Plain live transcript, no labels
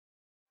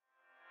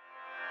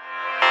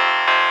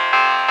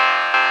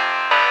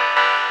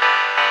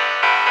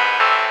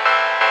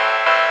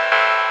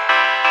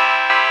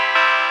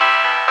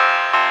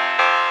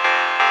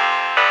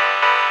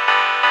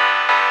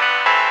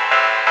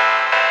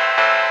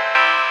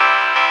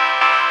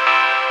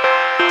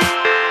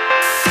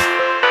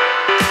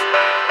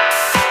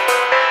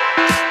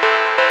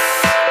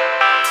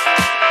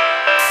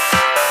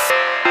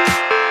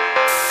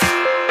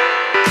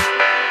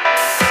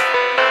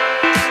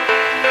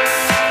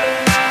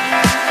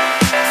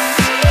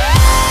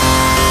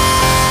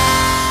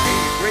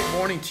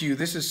to you.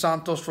 This is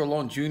Santos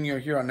Rolon Jr.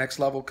 here on Next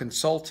Level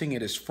Consulting.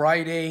 It is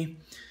Friday.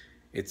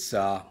 It's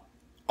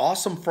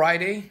awesome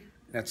Friday.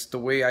 That's the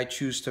way I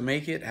choose to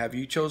make it. Have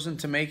you chosen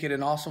to make it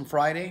an awesome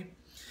Friday?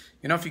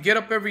 You know, if you get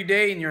up every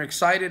day and you're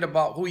excited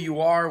about who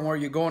you are and where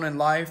you're going in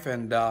life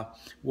and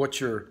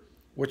what you're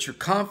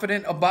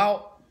confident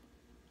about,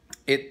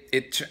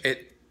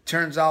 it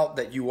turns out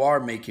that you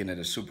are making it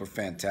a super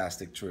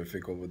fantastic,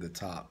 terrific, over the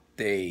top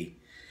day.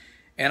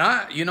 And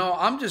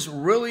I'm just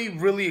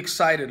really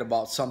excited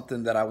about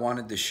something that I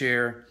wanted to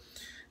share.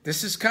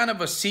 This is kind of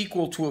a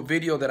sequel to a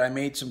video that I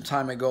made some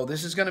time ago.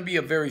 This is going to be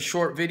a very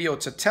short video.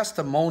 It's a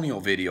testimonial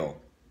video.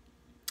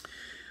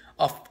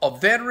 A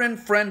veteran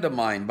friend of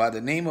mine by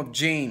the name of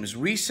James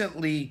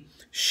recently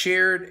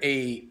shared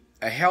a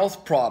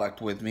health product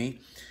with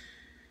me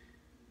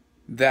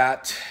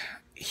that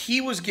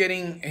he was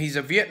getting. He's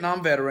a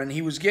Vietnam veteran.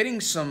 He was getting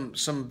some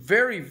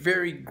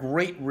very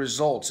great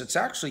results. It's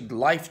actually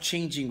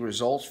life-changing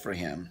results for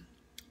him.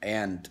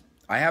 And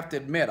I have to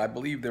admit, I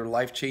believe they're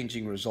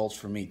life-changing results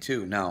for me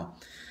too. Now,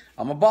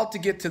 I'm about to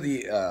get to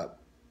the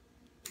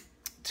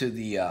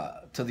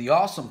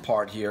awesome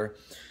part here.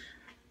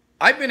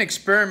 I've been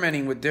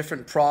experimenting with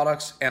different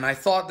products, and I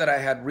thought that I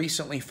had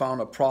recently found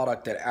a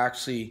product that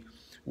actually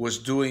was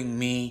doing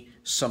me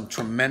some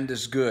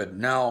tremendous good.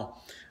 Now,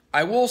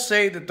 I will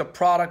say that the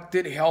product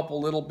did help a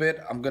little bit.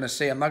 I'm not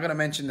going to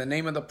mention the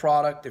name of the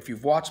product. If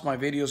you've watched my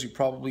videos, you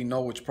probably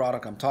know which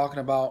product I'm talking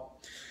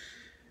about.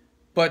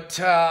 But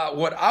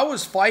what I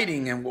was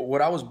fighting and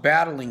what I was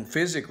battling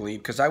physically,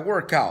 because I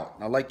work out.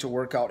 I like to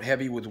work out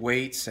heavy with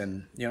weights,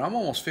 and I'm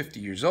almost 50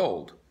 years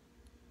old.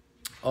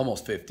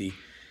 Almost 50.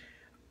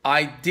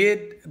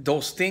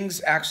 Those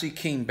things actually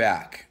came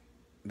back.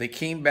 They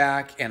came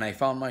back, and I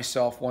found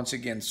myself once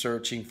again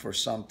searching for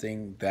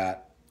something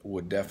that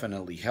would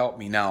definitely help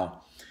me.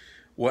 Now,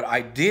 what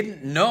I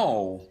didn't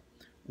know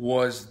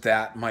was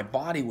that my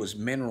body was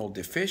mineral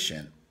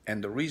deficient.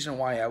 And the reason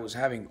why I was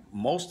having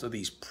most of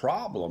these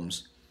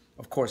problems,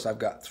 of course, I've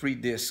got 3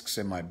 discs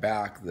in my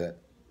back that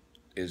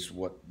is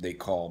what they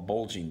call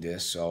bulging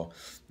discs. So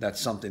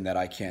that's something that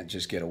I can't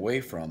just get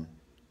away from.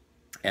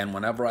 And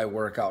whenever I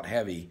work out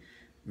heavy,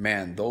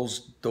 man,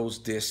 those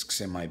discs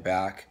in my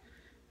back,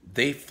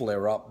 they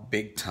flare up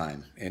big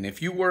time. And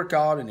if you work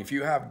out and if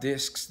you have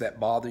discs that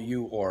bother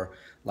you, or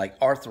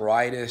like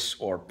arthritis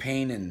or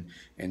pain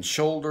in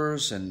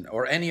shoulders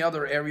or any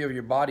other area of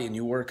your body, and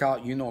you work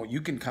out,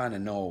 you can kind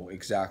of know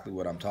exactly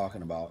what I'm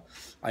talking about.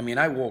 I mean,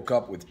 I woke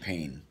up with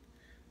pain.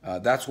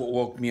 That's what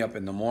woke me up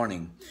in the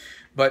morning.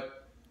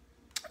 But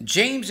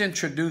James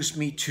introduced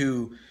me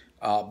to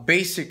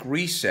Basic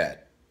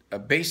Reset.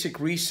 Basic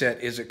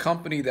Reset is a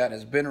company that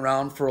has been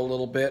around for a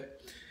little bit.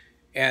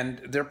 And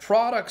their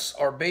products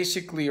are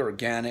basically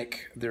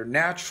organic. They're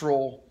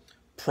natural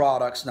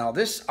products. Now,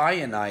 this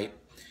Ionyte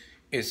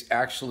is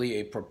actually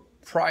a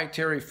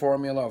proprietary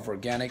formula of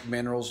organic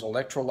minerals,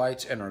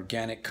 electrolytes, and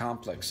organic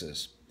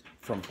complexes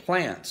from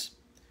plants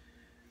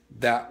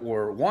that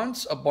were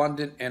once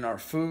abundant in our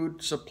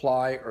food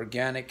supply,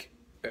 organic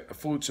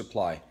food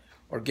supply.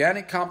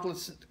 Organic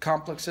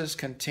complexes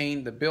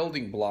contain the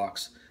building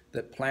blocks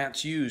that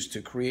plants use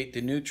to create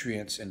the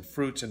nutrients in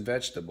fruits and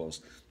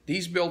vegetables.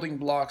 These building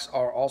blocks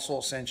are also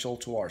essential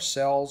to our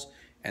cells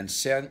and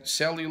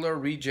cellular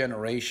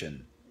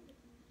regeneration.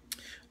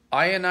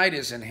 Ionyte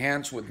is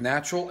enhanced with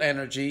natural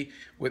energy,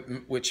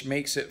 which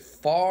makes it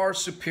far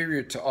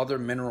superior to other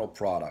mineral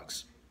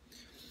products.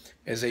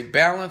 It is a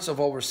balance of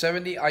over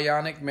 70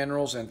 ionic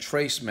minerals and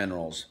trace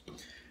minerals.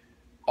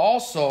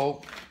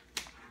 Also,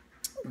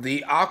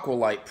 the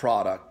AquaLyte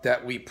product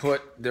that we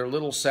put, they're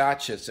little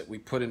sachets that we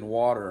put in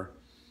water.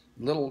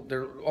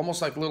 They're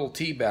almost like little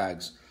tea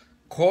bags.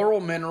 Coral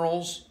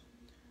minerals,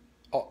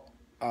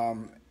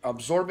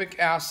 absorbic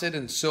acid,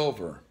 and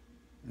silver.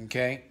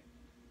 Okay,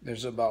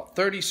 there's about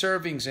 30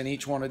 servings in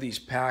each one of these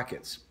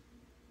packets.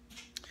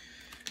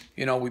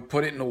 We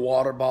put it in the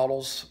water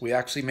bottles. We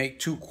actually make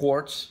 2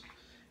 quarts,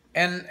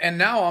 and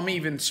now I'm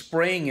even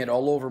spraying it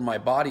all over my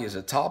body as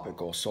a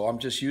topical. So I'm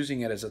just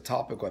using it as a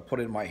topical. I put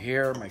it in my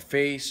hair, my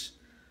face,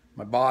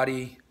 my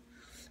body,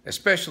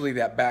 especially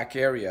that back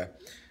area.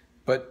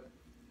 But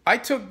I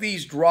took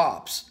these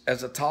drops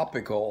as a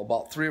topical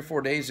about 3 or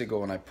 4 days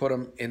ago, and I put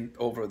them in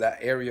over that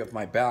area of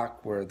my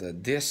back where the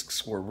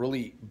discs were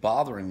really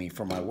bothering me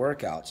from my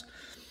workouts.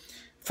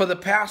 For the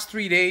past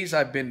 3 days,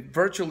 I've been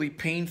virtually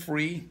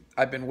pain-free.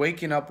 I've been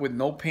waking up with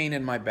no pain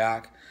in my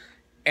back.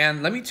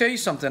 And let me tell you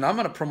something, I'm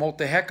going to promote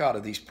the heck out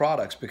of these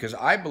products because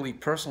I believe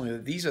personally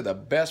that these are the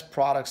best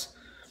products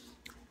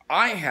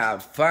I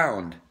have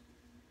found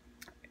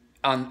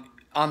on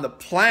the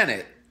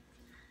planet,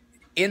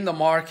 in the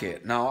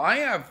market. Now, I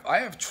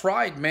have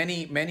tried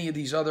many of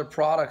these other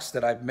products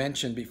that I've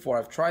mentioned before.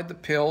 I've tried the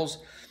pills,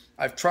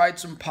 I've tried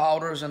some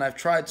powders, and I've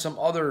tried some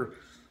other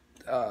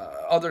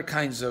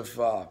kinds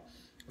of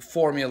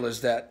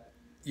formulas that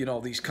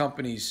these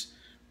companies,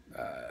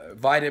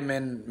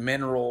 vitamin,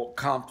 mineral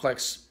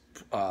complex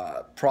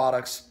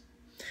products,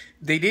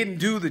 they didn't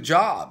do the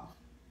job.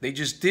 They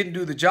just didn't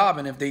do the job,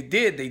 and if they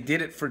did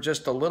it for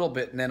just a little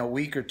bit, and then a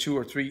week or two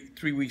or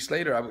three weeks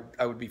later,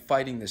 I would be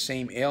fighting the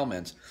same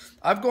ailments.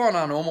 I've gone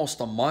on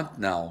almost a month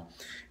now,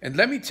 and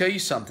let me tell you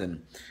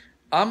something.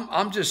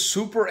 I'm just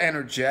super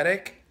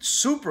energetic.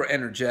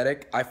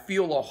 I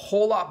feel a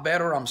whole lot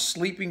better. I'm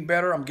sleeping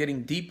better. I'm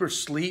getting deeper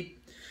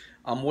sleep.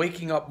 I'm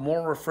waking up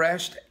more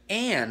refreshed,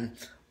 and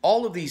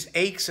all of these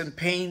aches and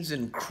pains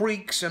and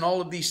creaks and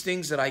all of these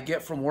things that I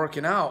get from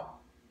working out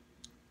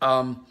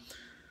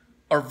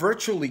are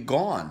virtually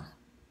gone.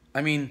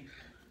 I mean,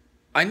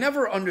 I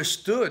never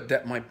understood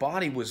that my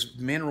body was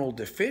mineral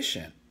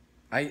deficient.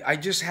 I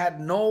just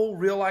had no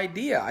real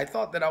idea. I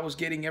thought that I was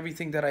getting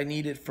everything that I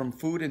needed from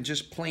food and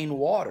just plain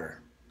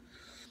water.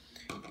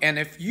 And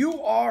if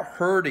you are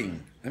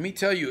hurting, let me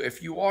tell you,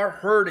 if you are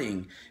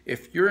hurting,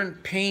 if you're in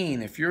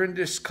pain, if you're in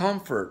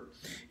discomfort,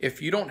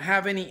 if you don't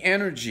have any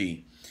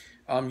energy,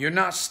 you're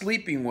not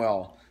sleeping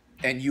well,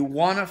 and you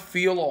want to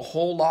feel a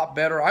whole lot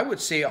better, I would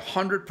say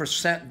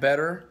 100%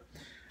 better,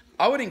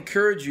 I would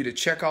encourage you to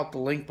check out the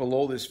link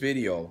below this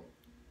video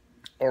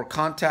or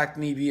contact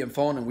me via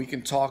phone, and we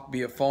can talk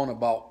via phone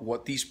about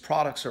what these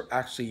products are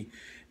actually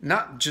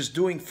not just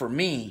doing for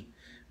me,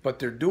 but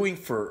they're doing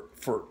for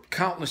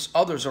countless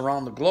others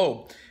around the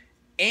globe.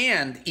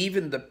 And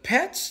even the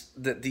pets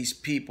that these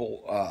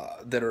people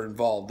that are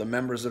involved, the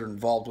members that are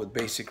involved with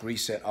Basic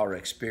Reset are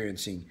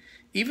experiencing.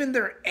 Even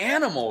their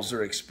animals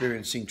are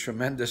experiencing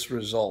tremendous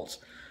results.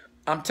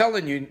 I'm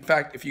telling you, in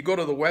fact, if you go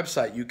to the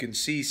website, you can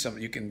see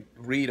you can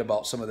read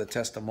about some of the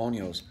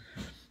testimonials.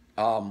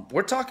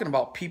 We're talking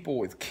about people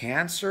with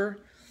cancer,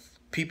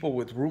 people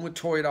with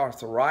rheumatoid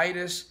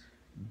arthritis,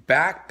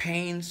 back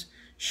pains,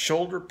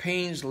 shoulder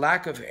pains,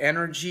 lack of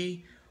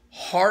energy,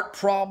 heart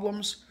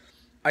problems.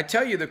 I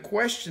tell you, the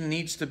question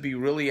needs to be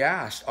really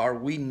asked. Are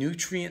we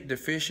nutrient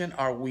deficient?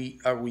 Are we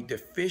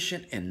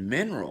deficient in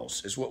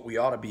minerals is what we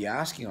ought to be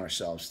asking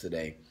ourselves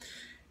today.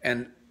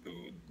 And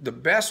the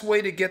best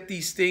way to get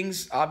these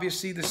things,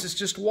 obviously, this is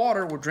just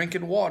water. We're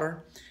drinking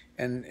water.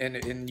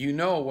 And you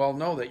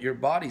know that your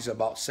body's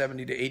about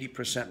 70 to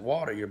 80%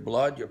 water. Your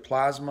blood, your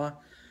plasma,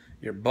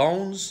 your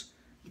bones,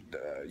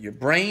 your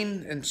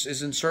brain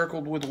is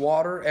encircled with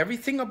water.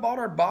 Everything about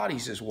our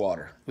bodies is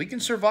water. We can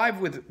survive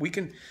with, we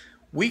can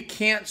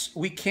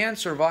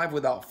survive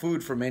without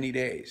food for many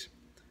days,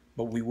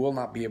 but we will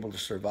not be able to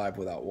survive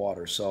without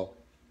water. So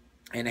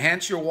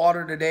enhance your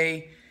water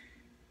today.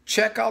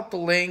 Check out the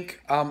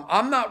link.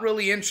 I'm not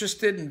really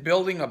interested in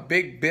building a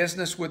big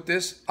business with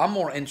this. I'm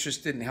more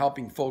interested in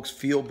helping folks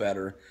feel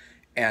better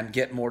and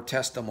get more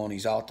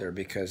testimonies out there,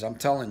 because I'm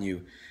telling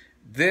you,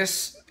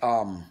 this,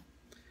 I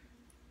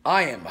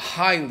am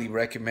highly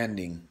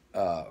recommending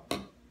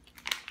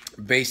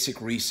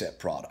Basic Reset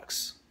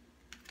products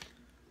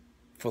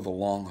for the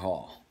long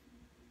haul.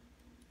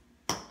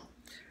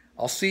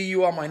 I'll see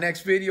you on my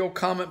next video.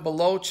 Comment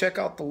below, check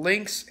out the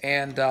links,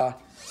 and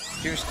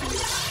here's to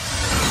you.